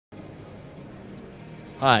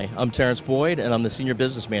Hi, I'm Terrence Boyd, and I'm the Senior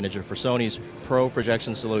Business Manager for Sony's Pro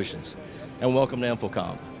Projection Solutions. And welcome to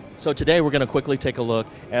InfoComm. So today we're going to quickly take a look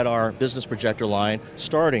at our business projector line,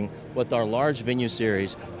 starting with our large venue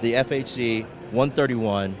series, the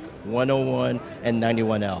FHZ131, 101, and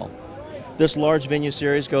 91L. This large venue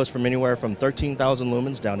series goes from anywhere from 13,000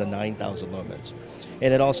 lumens down to 9,000 lumens.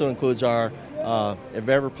 And it also includes our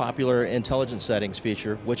very popular intelligent settings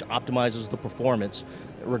feature, which optimizes the performance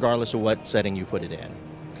regardless of what setting you put it in.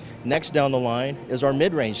 Next down the line is our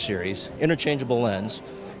mid-range series, interchangeable lens,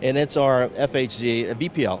 and it's our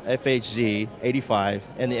VPL-FHZ85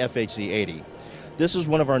 and the FHZ80. This is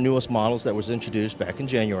one of our newest models that was introduced back in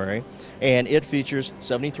January, and it features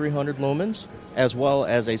 7,300 lumens as well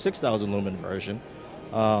as a 6,000 lumen version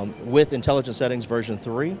with intelligent settings version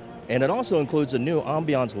 3. And it also includes a new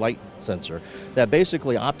ambiance light sensor that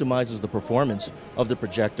basically optimizes the performance of the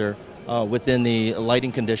projector within the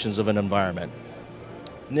lighting conditions of an environment.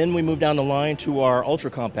 And then we move down the line to our ultra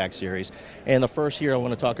compact series, and the first here I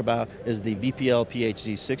want to talk about is the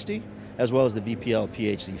VPL-FHZ60 as well as the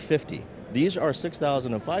VPL-FHZ50. These are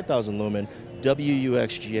 6,000 and 5,000 lumen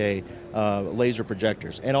WUXGA laser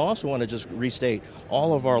projectors. And I also want to just restate,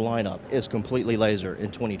 all of our lineup is completely laser in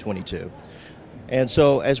 2022. And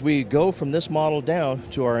so as we go from this model down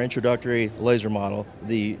to our introductory laser model,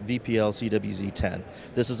 the VPL-CWZ10.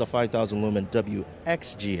 This is a 5,000 lumen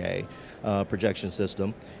WUXGA projection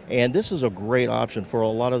system. And this is a great option for a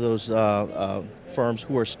lot of those firms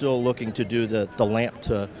who are still looking to do the lamp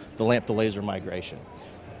to laser migration.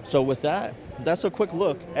 So with that, that's a quick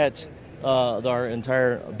look at our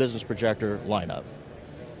entire business projector lineup.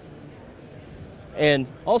 And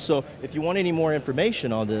also, if you want any more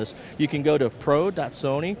information on this, you can go to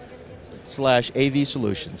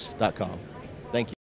pro.sony/avsolutions.com. Thank you.